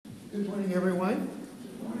Good morning, everyone.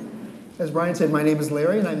 As Brian said, my name is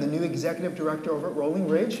Larry, and I'm the new executive director over at Rolling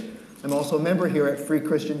Ridge. I'm also a member here at Free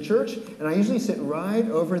Christian Church, and I usually sit right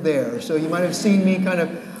over there. So you might have seen me kind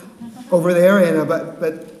of over there. And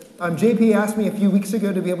but JP asked me a few weeks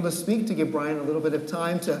ago to be able to speak, to give Brian a little bit of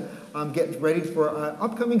time to get ready for an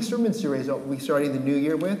upcoming sermon series that we'll be starting the new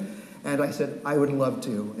year with. And I said, I would love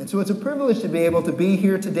to. And so it's a privilege to be able to be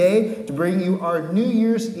here today to bring you our New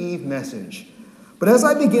Year's Eve message. But as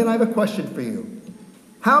I begin, I have a question for you.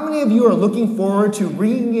 How many of you are looking forward to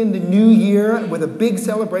bringing in the new year with a big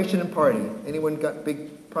celebration and party? Anyone got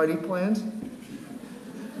big party plans?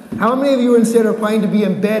 How many of you instead are planning to be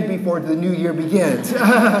in bed before the new year begins?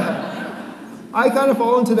 I kind of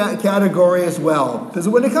fall into that category as well. Because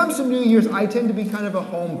when it comes to New Year's, I tend to be kind of a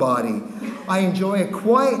homebody. I enjoy a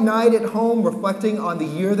quiet night at home, reflecting on the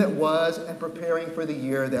year that was and preparing for the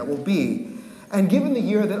year that will be. And given the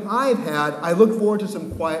year that I've had, I look forward to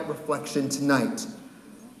some quiet reflection tonight.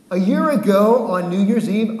 A year ago, on New Year's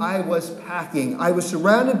Eve, I was packing. I was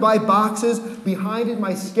surrounded by boxes behind in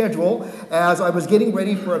my schedule as I was getting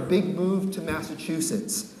ready for a big move to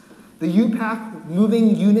Massachusetts. The U-Pack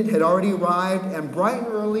moving unit had already arrived, and bright and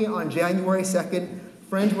early on January 2nd,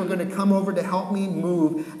 friends were going to come over to help me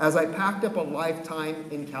move as I packed up a lifetime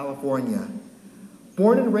in California.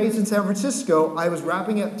 Born and raised in San Francisco, I was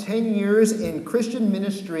wrapping up 10 years in Christian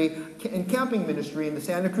ministry and camping ministry in the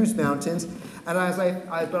Santa Cruz Mountains, but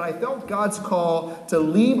I felt God's call to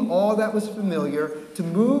leave all that was familiar, to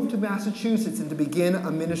move to Massachusetts and to begin a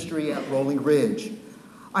ministry at Rolling Ridge.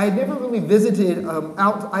 I had never really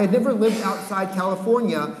I had never lived outside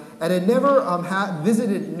California, and had never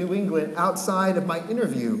visited New England outside of my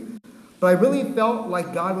interview. But I really felt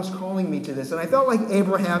like God was calling me to this, and I felt like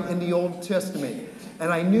Abraham in the Old Testament.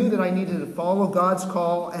 And I knew that I needed to follow God's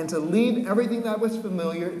call and to leave everything that was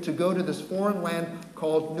familiar to go to this foreign land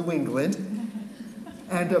called New England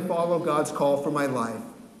and to follow God's call for my life.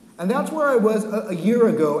 And that's where I was a year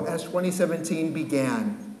ago as 2017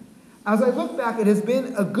 began. As I look back, it has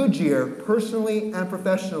been a good year, personally and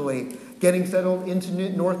professionally, getting settled into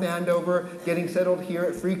North Andover, getting settled here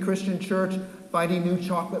at Free Christian Church, finding new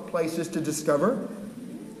chocolate places to discover.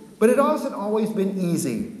 But it hasn't always been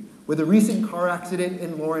easy, with a recent car accident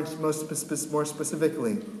in Lawrence more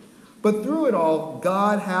specifically. But through it all,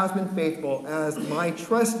 God has been faithful as my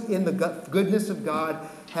trust in the goodness of God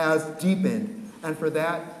has deepened, and for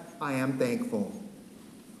that, I am thankful.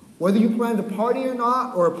 Whether you plan to party or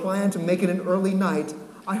not, or plan to make it an early night,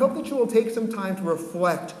 I hope that you will take some time to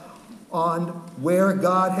reflect on where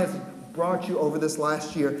God has brought you over this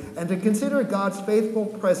last year, and to consider God's faithful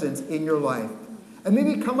presence in your life. And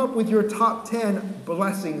maybe come up with your top 10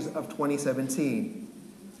 blessings of 2017.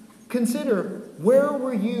 Consider, where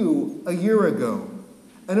were you a year ago?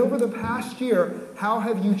 And over the past year, how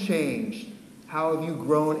have you changed? How have you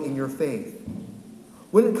grown in your faith?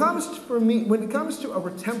 When it comes to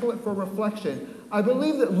our template for reflection, I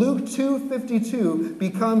believe that Luke 2:52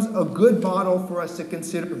 becomes a good model for us to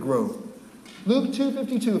consider growth. Luke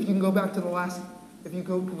 2:52, if you can go back to the last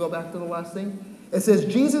thing. It says,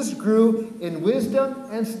 Jesus grew in wisdom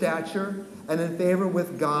and stature and in favor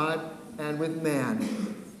with God and with man.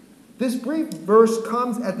 This brief verse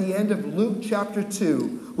comes at the end of Luke chapter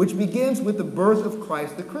 2, which begins with the birth of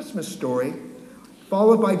Christ, the Christmas story,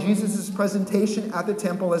 followed by Jesus' presentation at the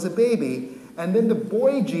temple as a baby, and then the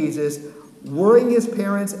boy Jesus worrying his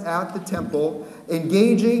parents at the temple,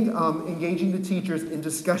 engaging the teachers in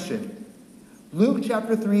discussion. Luke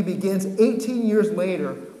chapter 3 begins 18 years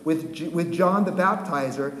later with John the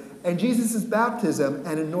Baptizer and Jesus' baptism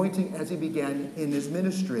and anointing as he began in his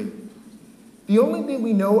ministry. The only thing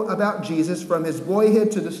we know about Jesus from his boyhood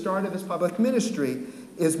to the start of his public ministry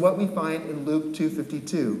is what we find in Luke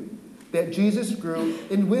 2:52, that Jesus grew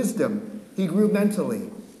in wisdom. He grew mentally.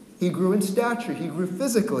 He grew in stature. He grew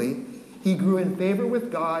physically. He grew in favor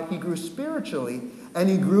with God. He grew spiritually. And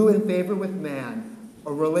he grew in favor with man,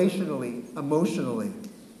 or relationally, emotionally.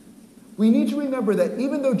 We need to remember that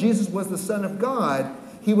even though Jesus was the Son of God,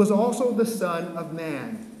 he was also the Son of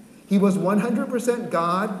man. He was 100%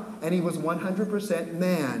 God, and he was 100%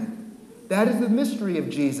 man. That is the mystery of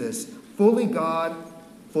Jesus, fully God,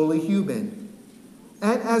 fully human.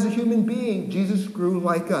 And as a human being, Jesus grew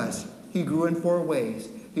like us. He grew in 4 ways.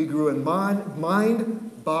 He grew in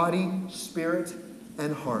mind, body, spirit,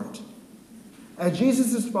 and heart. As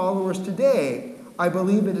Jesus' followers today, I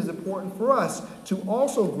believe it is important for us to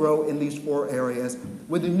also grow in these 4 areas,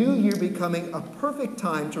 with the new year becoming a perfect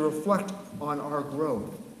time to reflect on our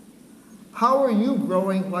growth. How are you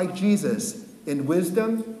growing like Jesus in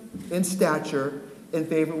wisdom, in stature, in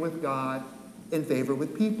favor with God, in favor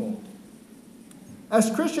with people? As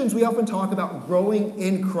Christians, we often talk about growing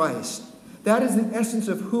in Christ. That is the essence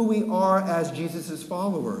of who we are as Jesus'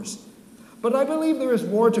 followers. But I believe there is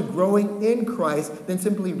more to growing in Christ than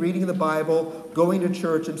simply reading the Bible, going to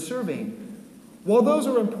church, and serving. While those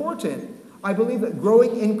are important, I believe that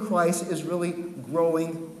growing in Christ is really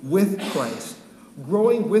growing with Christ.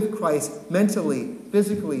 Growing with Christ mentally,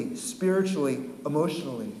 physically, spiritually,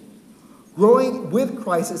 emotionally. Growing with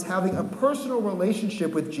Christ is having a personal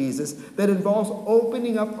relationship with Jesus that involves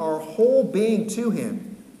opening up our whole being to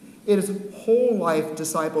him. It is whole life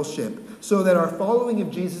discipleship, so that our following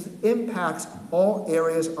of Jesus impacts all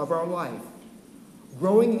areas of our life.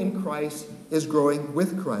 Growing in Christ is growing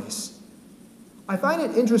with Christ. I find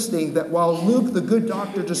it interesting that while Luke, the good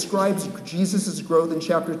doctor, describes Jesus' growth in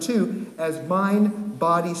chapter 2 as mind,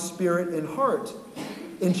 body, spirit, and heart,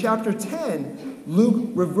 in chapter 10,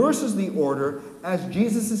 Luke reverses the order as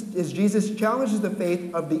Jesus challenges the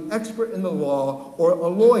faith of the expert in the law, or a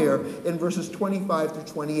lawyer, in verses 25 through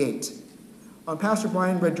 28. Pastor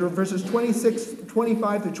Brian read verses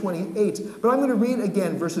 25 through 28, but I'm going to read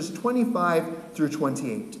again verses 25 through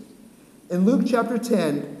 28. In Luke chapter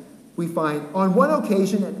 10, we find, on one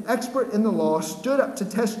occasion, an expert in the law stood up to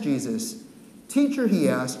test Jesus. "Teacher," he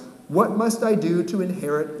asked, "what must I do to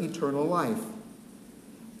inherit eternal life?"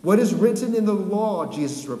 "What is written in the law?"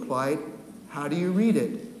 Jesus replied. "How do you read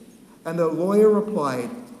it?" And the lawyer replied,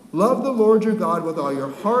 "Love the Lord your God with all your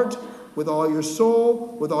heart, with all your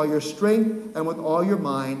soul, with all your strength, and with all your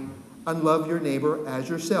mind, and love your neighbor as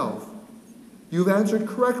yourself." "You've answered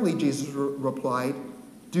correctly," Jesus replied.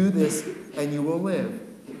 "Do this, and you will live."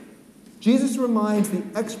 Jesus reminds the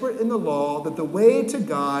expert in the law that the way to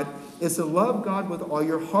God is to love God with all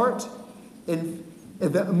your heart,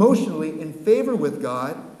 emotionally in favor with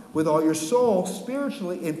God, with all your soul,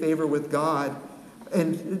 spiritually in favor with God,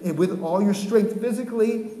 and with all your strength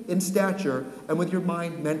physically in stature, and with your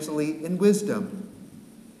mind mentally in wisdom.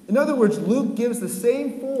 In other words, Luke gives the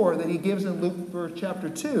same four that he gives in Luke chapter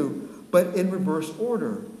 2, but in reverse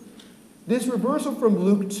order. This reversal from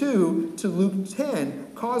Luke 2 to Luke 10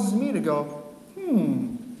 causes me to go,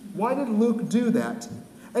 why did Luke do that?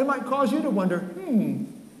 And it might cause you to wonder,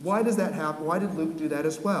 why does that happen? Why did Luke do that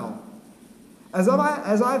as well? As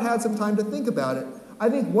I've had some time to think about it, I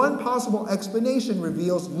think one possible explanation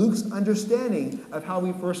reveals Luke's understanding of how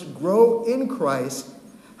we first grow in Christ,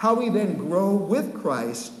 how we then grow with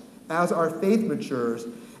Christ as our faith matures,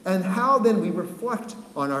 and how then we reflect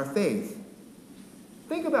on our faith.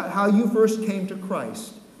 Think about how you first came to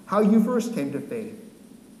Christ, how you first came to faith.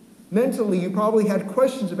 Mentally, you probably had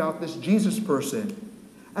questions about this Jesus person.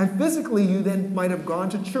 And physically, you then might have gone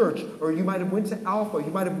to church, or you might have went to Alpha,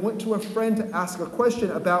 you might have went to a friend to ask a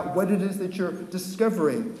question about what it is that you're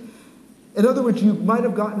discovering. In other words, you might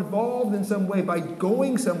have gotten involved in some way by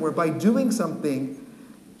going somewhere, by doing something.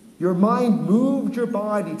 Your mind moved your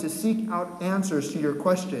body to seek out answers to your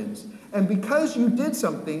questions. And because you did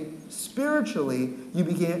something, spiritually, you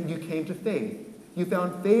came to faith. You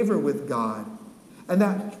found favor with God. And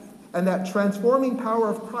that transforming power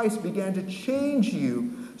of Christ began to change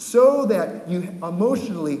you so that you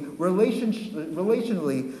emotionally,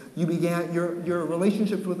 relationally, your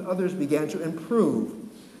relationships with others began to improve.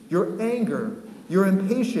 Your anger, your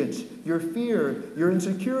impatience, your fear, your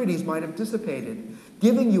insecurities might have dissipated,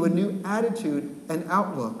 giving you a new attitude and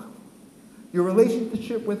outlook. Your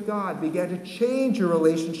relationship with God began to change your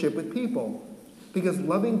relationship with people, because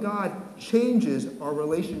loving God changes our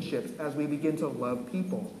relationships as we begin to love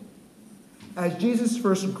people. As Jesus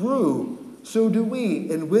first grew, so do we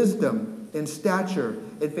in wisdom, in stature,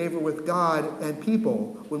 in favor with God and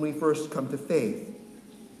people when we first come to faith.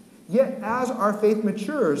 Yet as our faith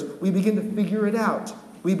matures, we begin to figure it out.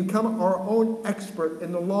 We become our own expert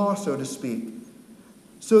in the law, so to speak,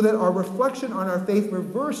 so that our reflection on our faith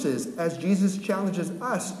reverses as Jesus challenges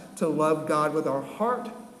us to love God with our heart,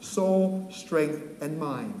 soul, strength, and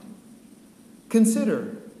mind.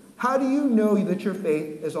 Consider, how do you know that your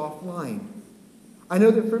faith is offline? I know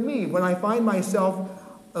that for me, when I find myself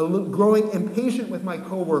growing impatient with my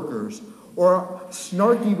coworkers, or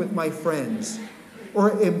snarky with my friends,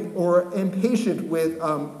 or impatient with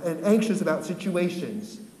and anxious about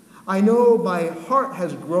situations, I know my heart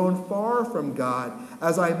has grown far from God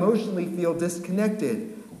as I emotionally feel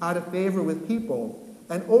disconnected, out of favor with people,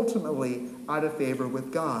 and ultimately out of favor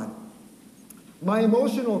with God. My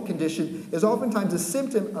emotional condition is oftentimes a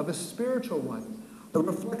symptom of a spiritual one. It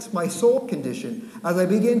reflects my soul condition. As I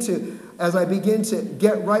begin to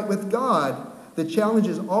get right with God, the challenge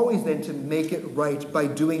is always then to make it right by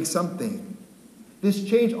doing something. This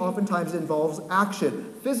change oftentimes involves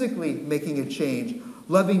action, physically making a change,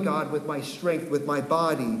 loving God with my strength, with my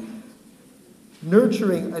body,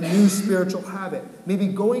 nurturing a new spiritual habit, maybe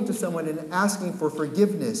going to someone and asking for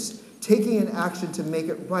forgiveness, taking an action to make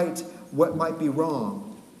it right what might be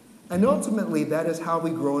wrong. And ultimately, that is how we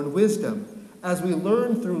grow in wisdom, as we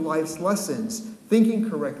learn through life's lessons, thinking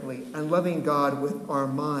correctly and loving God with our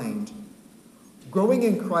mind. Growing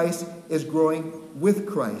in Christ is growing with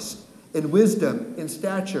Christ, in wisdom, in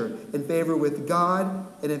stature, in favor with God,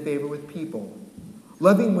 and in favor with people.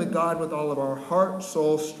 Loving with God with all of our heart,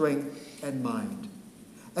 soul, strength, and mind.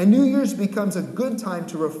 And New Year's becomes a good time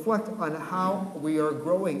to reflect on how we are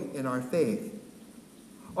growing in our faith.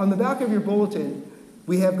 On the back of your bulletin,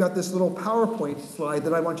 we have got this little PowerPoint slide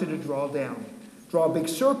that I want you to draw down. Draw a big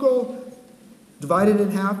circle, divide it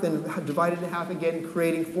in half, then divide it in half again,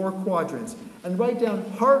 creating 4 quadrants. And write down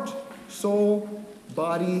heart, soul,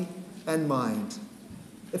 body, and mind.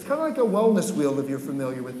 It's kind of like a wellness wheel, if you're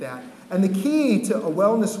familiar with that. And the key to a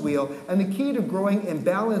wellness wheel and the key to growing in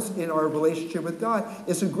balance in our relationship with God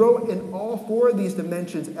is to grow in all 4 of these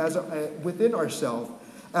dimensions within ourselves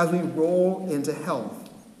as we roll into health.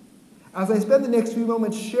 As I spend the next few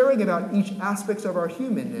moments sharing about each aspect of our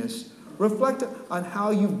humanness, reflect on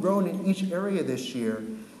how you've grown in each area this year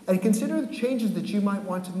and consider the changes that you might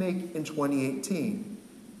want to make in 2018.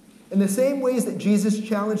 In the same ways that Jesus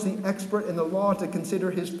challenged the expert in the law to consider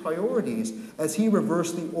his priorities as he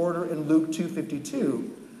reversed the order in Luke 2:52,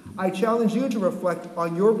 I challenge you to reflect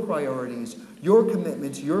on your priorities, your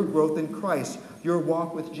commitments, your growth in Christ, your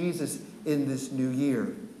walk with Jesus in this new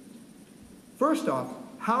year. First off,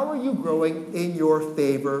 how are you growing in your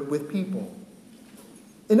favor with people?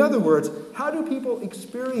 In other words, how do people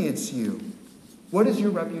experience you? What is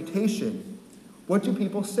your reputation? What do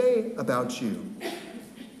people say about you?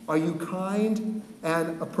 Are you kind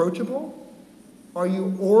and approachable? Are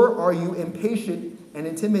you impatient and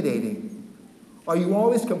intimidating? Are you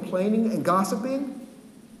always complaining and gossiping?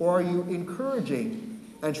 Or are you encouraging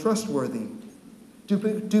and trustworthy?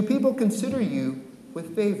 Do people consider you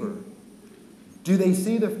with favor? Do they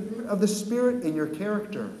see the fruit of the Spirit in your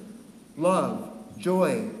character? Love,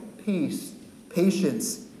 joy, peace,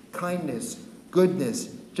 patience, kindness, goodness,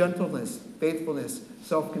 gentleness, faithfulness,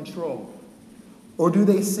 self-control. Or do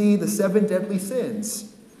they see the 7 deadly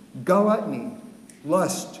sins? Gluttony,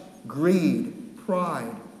 lust, greed,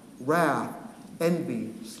 pride, wrath,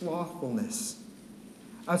 envy, slothfulness.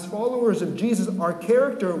 As followers of Jesus, our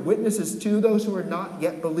character witnesses to those who are not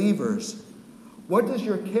yet believers. What does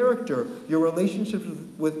your character, your relationships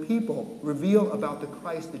with people, reveal about the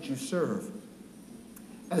Christ that you serve?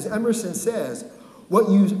 As Emerson says, what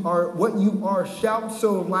you are shouts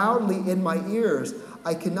so loudly in my ears,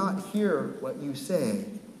 I cannot hear what you say.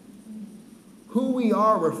 Who we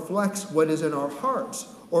are reflects what is in our hearts,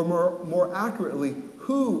 or more accurately,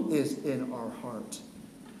 who is in our heart.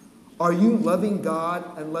 Are you loving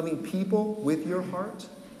God and loving people with your heart?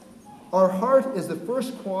 Our heart is the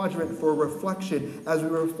first quadrant for reflection as we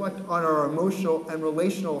reflect on our emotional and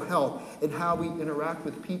relational health and how we interact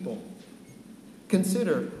with people.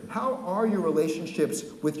 Consider, how are your relationships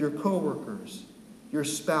with your coworkers, your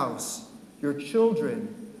spouse, your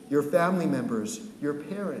children, your family members, your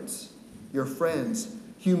parents, your friends,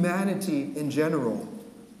 humanity in general?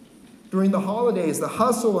 During the holidays, the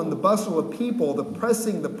hustle and the bustle of people, the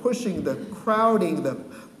pressing, the pushing, the crowding, the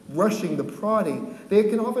rushing, the prodding, they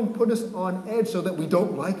can often put us on edge so that we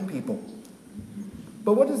don't like people.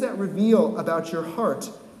 But what does that reveal about your heart?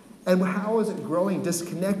 And how is it growing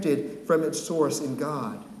disconnected from its source in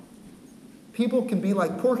God? People can be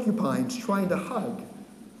like porcupines trying to hug.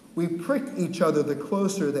 We prick each other the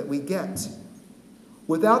closer that we get.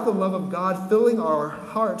 Without the love of God filling our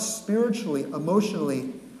hearts spiritually,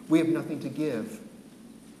 emotionally, we have nothing to give.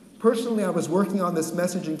 Personally, I was working on this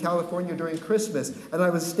message in California during Christmas, and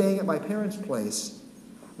I was staying at my parents' place.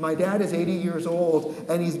 My dad is 80 years old,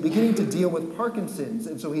 and he's beginning to deal with Parkinson's,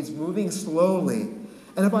 and so he's moving slowly.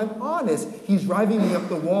 And if I'm honest, he's driving me up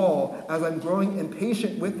the wall as I'm growing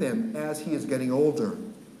impatient with him as he is getting older.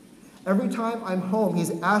 Every time I'm home,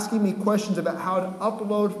 he's asking me questions about how to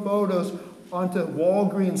upload photos onto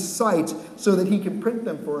Walgreens' site so that he can print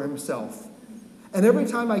them for himself. And every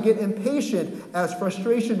time I get impatient as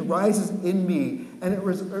frustration rises in me, and it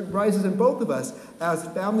rises in both of us as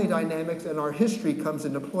family dynamics and our history comes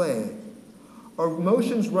into play. Our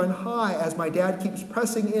emotions run high as my dad keeps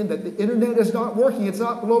pressing in that the internet is not working, it's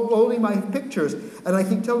not loading my pictures. And I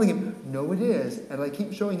keep telling him, no it is, and I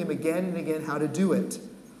keep showing him again and again how to do it.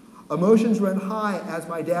 Emotions run high as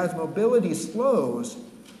my dad's mobility slows,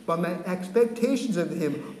 but my expectations of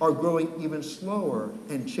him are growing even slower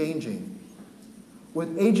and changing.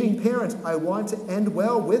 With aging parents, I want to end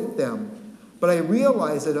well with them, but I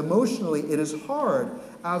realize that emotionally it is hard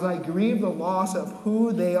as I grieve the loss of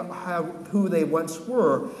who they once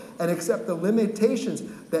were, and accept the limitations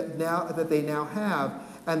that they now have,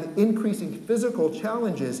 and the increasing physical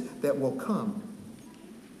challenges that will come.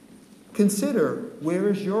 Consider, where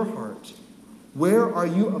is your heart? Where are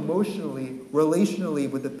you emotionally, relationally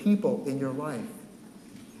with the people in your life?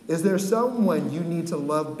 Is there someone you need to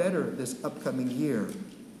love better this upcoming year?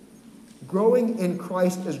 Growing in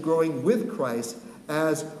Christ is growing with Christ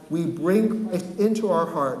as we bring Christ into our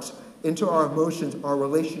hearts, into our emotions, our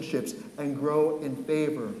relationships, and grow in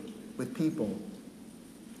favor with people.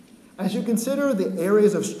 As you consider the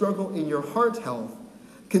areas of struggle in your heart health,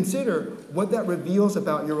 consider what that reveals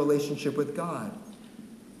about your relationship with God.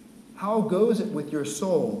 How goes it with your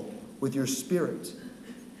soul, with your spirit?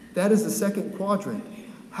 That is the second quadrant.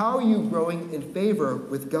 How are you growing in favor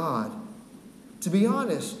with God? To be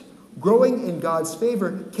honest, growing in God's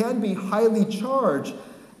favor can be highly charged.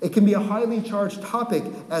 It can be a highly charged topic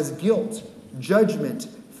as guilt, judgment,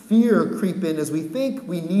 fear creep in as we think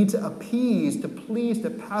we need to appease, to please, to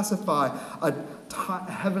pacify a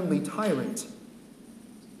heavenly tyrant.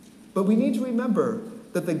 But we need to remember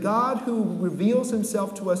that the God who reveals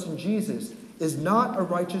himself to us in Jesus is not a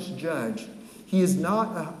righteous judge. He is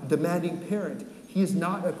not a demanding parent. He is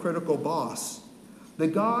not a critical boss. The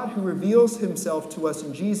God who reveals himself to us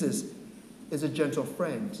in Jesus is a gentle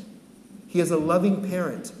friend. He is a loving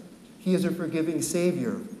parent. He is a forgiving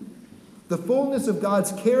Savior. The fullness of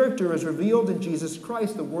God's character is revealed in Jesus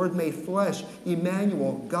Christ, the Word made flesh,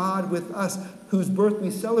 Emmanuel, God with us, whose birth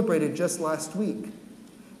we celebrated just last week.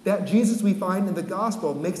 That Jesus we find in the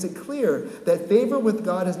gospel makes it clear that favor with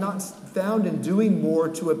God is not found in doing more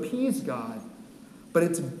to appease God, but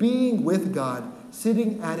it's being with God,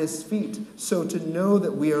 sitting at his feet, so to know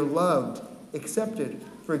that we are loved, accepted,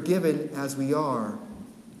 forgiven as we are.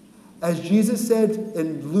 As Jesus said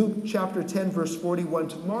in Luke chapter 10, verse 41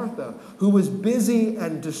 to Martha, who was busy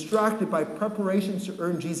and distracted by preparations to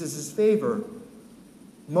earn Jesus' favor,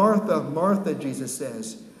 Martha, Martha, Jesus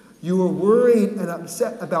says, you are worried and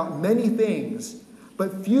upset about many things,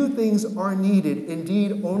 but few things are needed,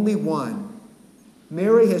 indeed only one.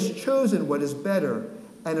 Mary has chosen what is better,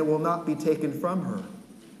 and it will not be taken from her.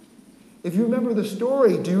 If you remember the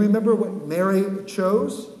story, do you remember what Mary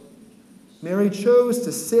chose? Mary chose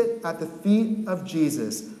to sit at the feet of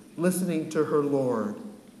Jesus, listening to her Lord.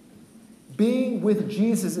 Being with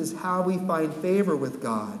Jesus is how we find favor with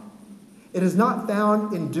God. It is not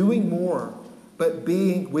found in doing more, but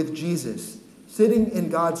being with Jesus, sitting in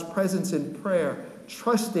God's presence in prayer,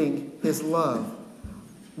 trusting his love,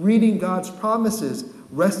 reading God's promises,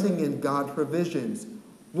 resting in God's provisions,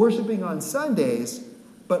 worshiping on Sundays,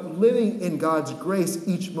 but living in God's grace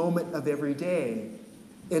each moment of every day.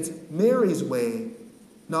 It's Mary's way,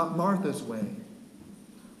 not Martha's way.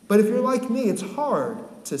 But if you're like me, it's hard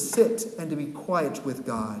to sit and to be quiet with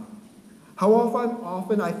God. How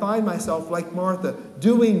often I find myself like Martha,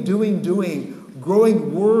 doing,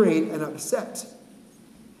 growing worried and upset.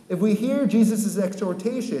 If we hear Jesus'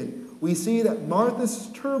 exhortation, we see that Martha's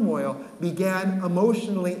turmoil began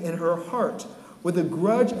emotionally in her heart with a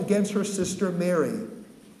grudge against her sister Mary.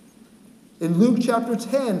 In Luke chapter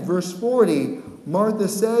 10, verse 40, Martha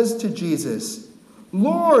says to Jesus,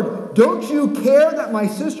 Lord, don't you care that my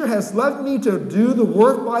sister has left me to do the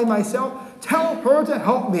work by myself? Tell her to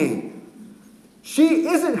help me. She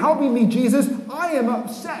isn't helping me, Jesus. I am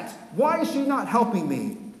upset. Why is she not helping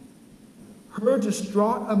me? Her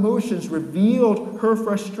distraught emotions revealed her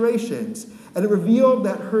frustrations, and it revealed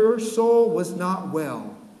that her soul was not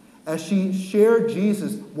well as she shared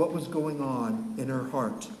Jesus what was going on in her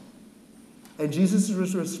heart. And Jesus'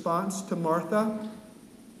 response to Martha,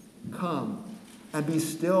 come and be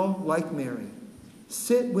still like Mary.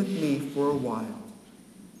 Sit with me for a while.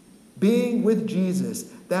 Being with Jesus,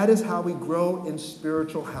 that is how we grow in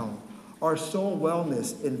spiritual health, our soul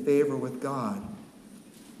wellness in favor with God.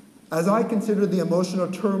 As I consider the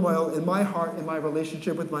emotional turmoil in my heart in my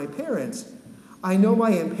relationship with my parents, I know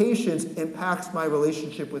my impatience impacts my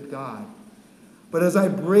relationship with God. But as I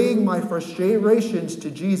bring my frustrations to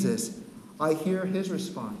Jesus, I hear his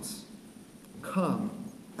response, come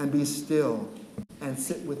and be still and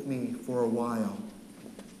sit with me for a while.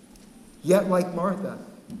 Yet like Martha,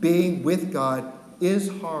 being with God is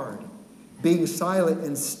hard. Being silent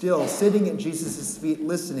and still, sitting at Jesus' feet,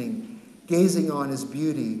 listening, gazing on his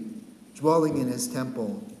beauty, dwelling in his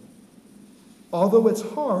temple. Although it's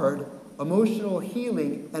hard, emotional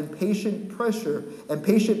healing and patient pressure and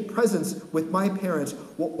patient presence with my parents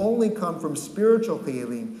will only come from spiritual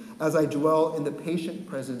healing as I dwell in the patient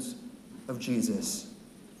presence of Jesus.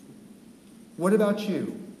 What about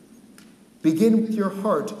you? Begin with your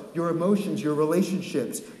heart, your emotions, your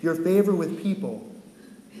relationships, your favor with people.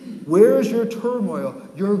 Where is your turmoil,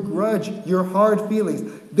 your grudge, your hard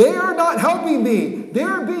feelings? They are not helping me. They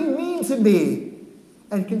are being mean to me.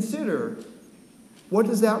 And consider, what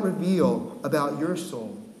does that reveal about your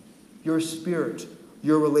soul, your spirit,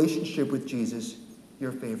 your relationship with Jesus,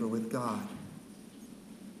 your favor with God?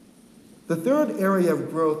 The third area of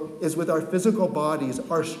growth is with our physical bodies,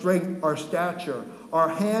 our strength, our stature, our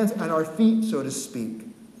hands and our feet, so to speak.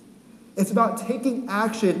 It's about taking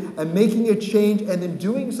action and making a change and then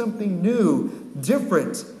doing something new,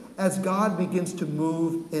 different, as God begins to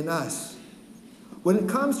move in us. When it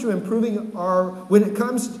comes to when it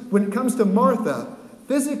comes to Martha,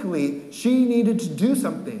 physically, she needed to do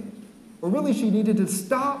something. Or really, she needed to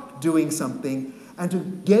stop doing something and to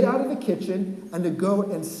get out of the kitchen and to go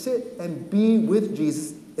and sit and be with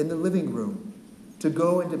Jesus in the living room. To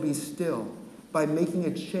go and to be still by making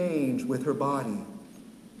a change with her body.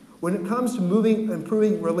 When it comes to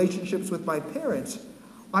improving relationships with my parents,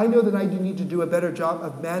 I know that I need to do a better job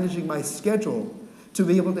of managing my schedule to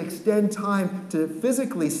be able to extend time to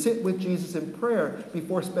physically sit with Jesus in prayer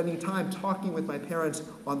before spending time talking with my parents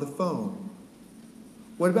on the phone.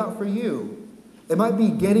 What about for you? It might be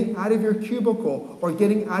getting out of your cubicle or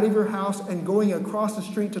getting out of your house and going across the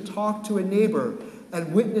street to talk to a neighbor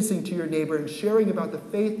and witnessing to your neighbor and sharing about the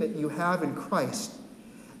faith that you have in Christ.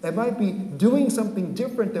 It might be doing something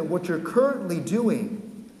different than what you're currently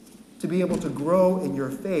doing to be able to grow in your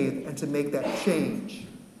faith and to make that change.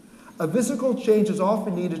 A physical change is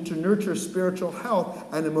often needed to nurture spiritual health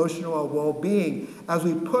and emotional well-being as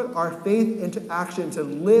we put our faith into action to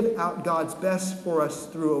live out God's best for us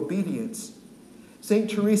through obedience. St.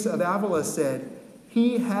 Teresa of Avila said,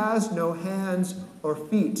 "He has no hands or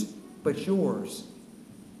feet but yours."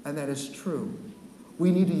 And that is true. We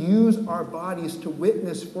need to use our bodies to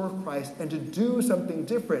witness for Christ and to do something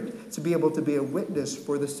different to be able to be a witness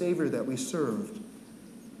for the Savior that we served.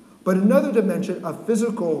 But another dimension of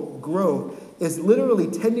physical growth is literally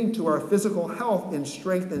tending to our physical health in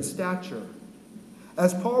strength and stature.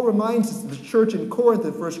 As Paul reminds the church in Corinth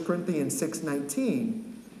in 1 Corinthians 6:19,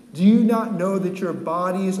 "Do you not know that your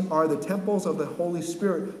bodies are the temples of the Holy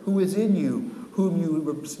Spirit who is in you, whom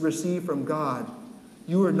you receive from God?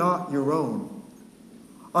 You are not your own."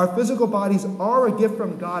 Our physical bodies are a gift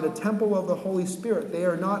from God, a temple of the Holy Spirit. They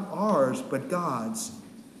are not ours, but God's.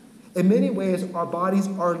 In many ways, our bodies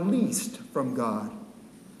are leased from God.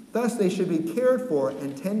 Thus, they should be cared for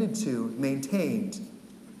and tended to, maintained.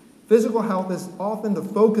 Physical health is often the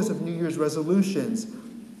focus of New Year's resolutions,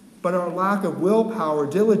 but our lack of willpower,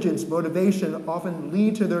 diligence, motivation often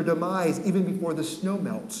lead to their demise even before the snow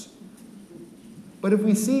melts. But if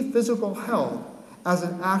we see physical health as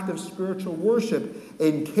an act of spiritual worship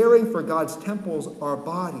in caring for God's temples, our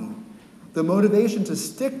body, the motivation to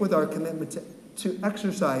stick with our commitment to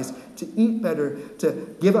exercise, to eat better, to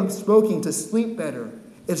give up smoking, to sleep better,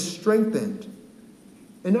 is strengthened.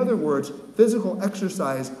 In other words, physical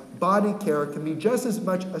exercise, body care can be just as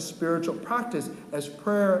much a spiritual practice as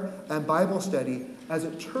prayer and Bible study as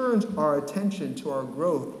it turns our attention to our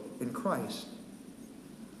growth in Christ.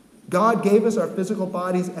 God gave us our physical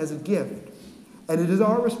bodies as a gift, and it is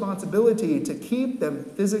our responsibility to keep them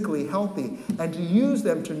physically healthy and to use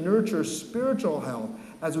them to nurture spiritual health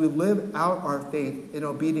as we live out our faith in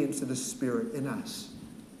obedience to the Spirit in us.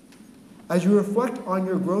 As you reflect on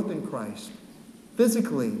your growth in Christ,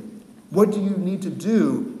 physically, what do you need to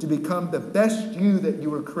do to become the best you that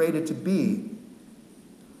you were created to be?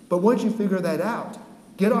 But once you figure that out,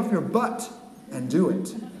 get off your butt and do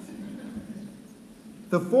it.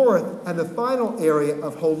 The fourth and the final area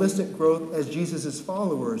of holistic growth as Jesus'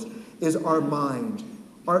 followers is our mind,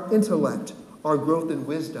 our intellect, our growth in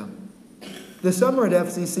wisdom. This summer at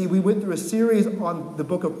FCC, we went through a series on the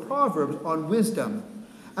book of Proverbs on wisdom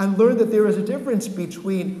and learned that there is a difference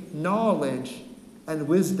between knowledge and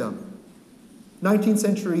wisdom. 19th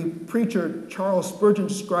century preacher Charles Spurgeon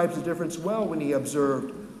describes the difference well when he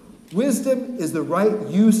observed, "Wisdom is the right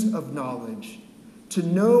use of knowledge. To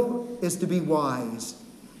know is to be wise,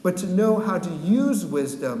 but to know how to use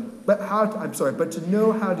wisdom, but to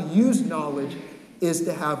know how to use knowledge is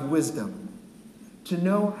to have wisdom. To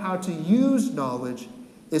know how to use knowledge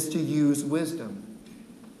is to use wisdom."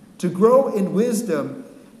 To grow in wisdom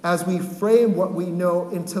as we frame what we know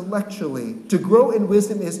intellectually. To grow in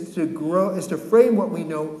wisdom is to frame what we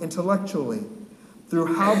know intellectually through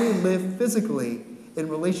how we live physically in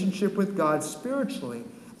relationship with God spiritually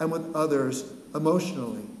and with others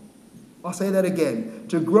emotionally. I'll say that again.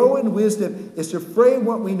 To grow in wisdom is to frame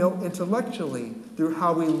what we know intellectually through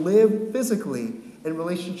how we live physically in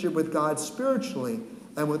relationship with God spiritually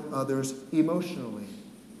and with others emotionally.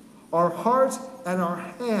 Our hearts and our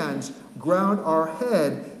hands ground our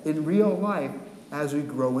head in real life as we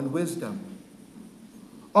grow in wisdom.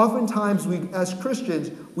 Oftentimes, as Christians,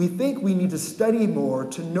 we think we need to study more,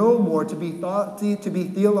 to know more, to be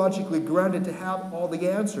theologically grounded, to have all the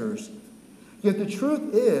answers. Yet the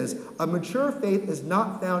truth is, a mature faith is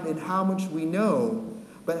not found in how much we know,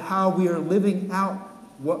 but how we are living out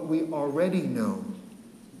what we already know.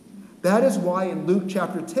 That is why in Luke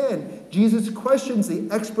chapter 10, Jesus questions the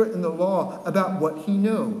expert in the law about what he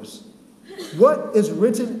knows. What is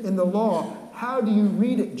written in the law? How do you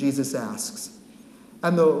read it? Jesus asks.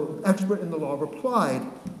 And the expert in the law replied,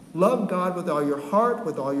 love God with all your heart,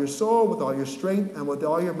 with all your soul, with all your strength, and with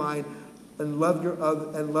all your mind, and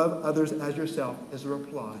love others as yourself, is the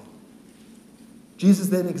reply. Jesus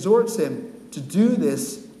then exhorts him to do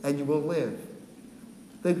this and you will live.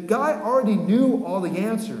 The guy already knew all the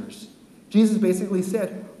answers. Jesus basically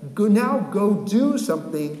said, go do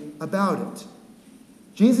something about it.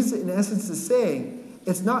 Jesus, in essence, is saying,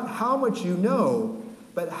 it's not how much you know,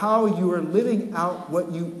 but how you are living out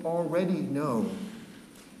what you already know.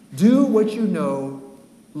 Do what you know,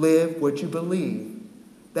 live what you believe.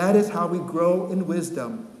 That is how we grow in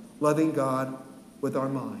wisdom, loving God with our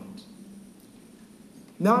mind.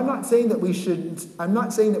 Now, I'm not saying that we should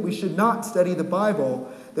not study the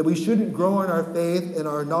Bible, that we shouldn't grow in our faith and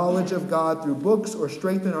our knowledge of God through books or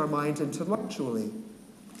strengthen our minds intellectually.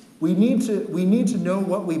 We need to know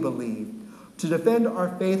what we believe, to defend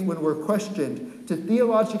our faith when we're questioned, to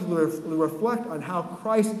theologically reflect on how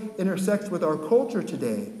Christ intersects with our culture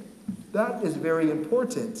today. That is very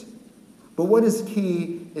important. But what is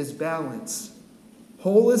key is balance.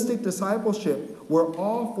 Holistic discipleship, where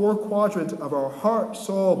all four quadrants of our heart,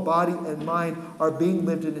 soul, body, and mind are being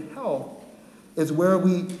lived in health, is where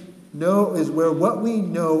what we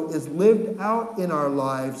know is lived out in our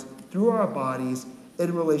lives through our bodies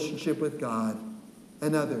in relationship with God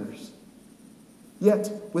and others.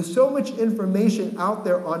 Yet, with so much information out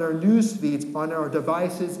there on our news feeds, on our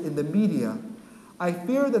devices, in the media, I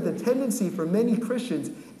fear that the tendency for many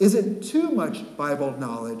Christians isn't too much Bible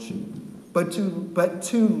knowledge, but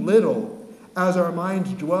too little, as our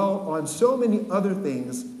minds dwell on so many other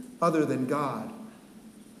things other than God.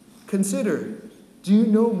 Consider, do you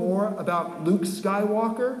know more about Luke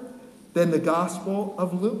Skywalker than the Gospel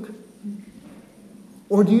of Luke?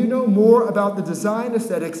 Or do you know more about the design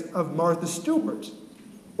aesthetics of Martha Stewart,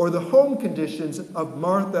 or the home conditions of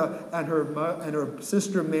Martha and her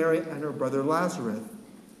sister Mary and her brother Lazarus?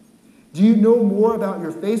 Do you know more about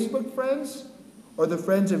your Facebook friends, or the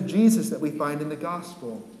friends of Jesus that we find in the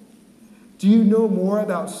Gospel? Do you know more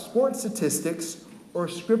about sports statistics or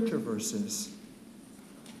scripture verses?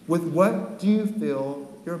 With what do you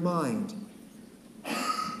fill your mind?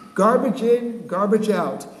 Garbage in, garbage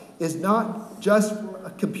out is not just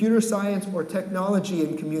computer science or technology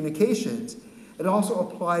and communications. It also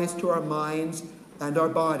applies to our minds and our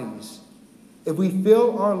bodies. If we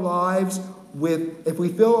fill our minds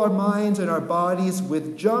and our bodies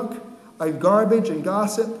with junk and garbage and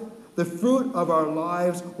gossip, the fruit of our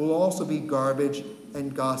lives will also be garbage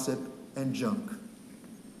and gossip and junk.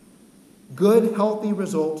 Good, healthy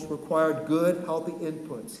results require good, healthy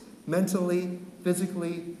inputs, mentally,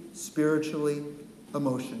 physically, spiritually,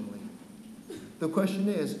 emotionally. The question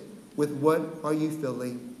is, with what are you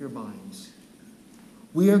filling your minds?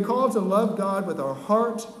 We are called to love God with our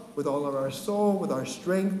heart, with all of our soul, with our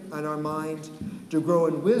strength and our mind, to grow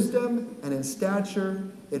in wisdom and in stature,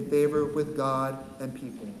 in favor with God and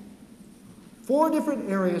people. 4 different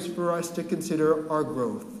areas for us to consider our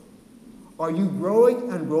growth. Are you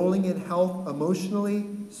growing and rolling in health emotionally,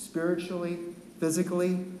 spiritually,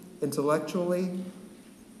 physically, intellectually?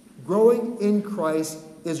 Growing in Christ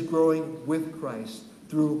is growing with Christ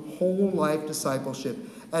through whole life discipleship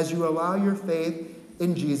as you allow your faith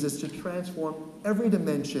in Jesus to transform every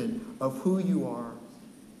dimension of who you are,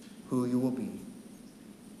 who you will be.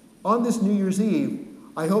 On this New Year's Eve,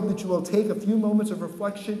 I hope that you will take a few moments of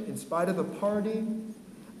reflection in spite of the party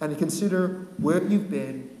and consider where you've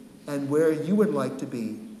been and where you would like to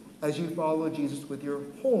be as you follow Jesus with your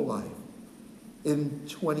whole life in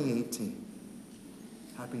 2018.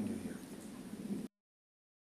 Happy New Year.